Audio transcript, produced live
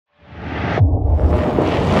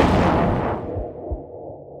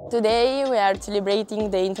Today we are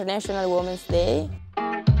celebrating the International Women's Day.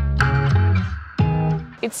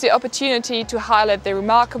 It's the opportunity to highlight the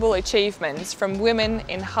remarkable achievements from women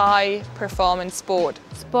in high-performance sport.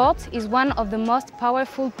 Sport is one of the most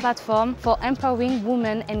powerful platforms for empowering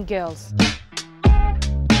women and girls.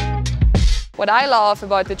 What I love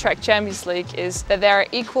about the Track Champions League is that there are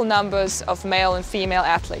equal numbers of male and female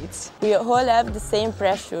athletes. We all have the same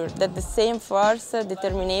pressure, that the same force,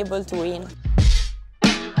 determinable to win.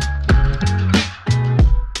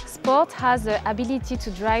 Sport has the ability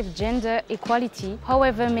to drive gender equality,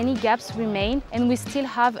 however many gaps remain and we still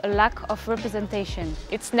have a lack of representation.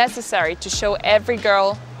 It's necessary to show every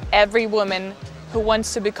girl, every woman who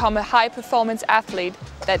wants to become a high-performance athlete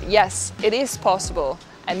that yes, it is possible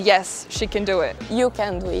and yes, she can do it. You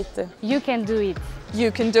can do it. You can do it.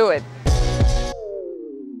 You can do it.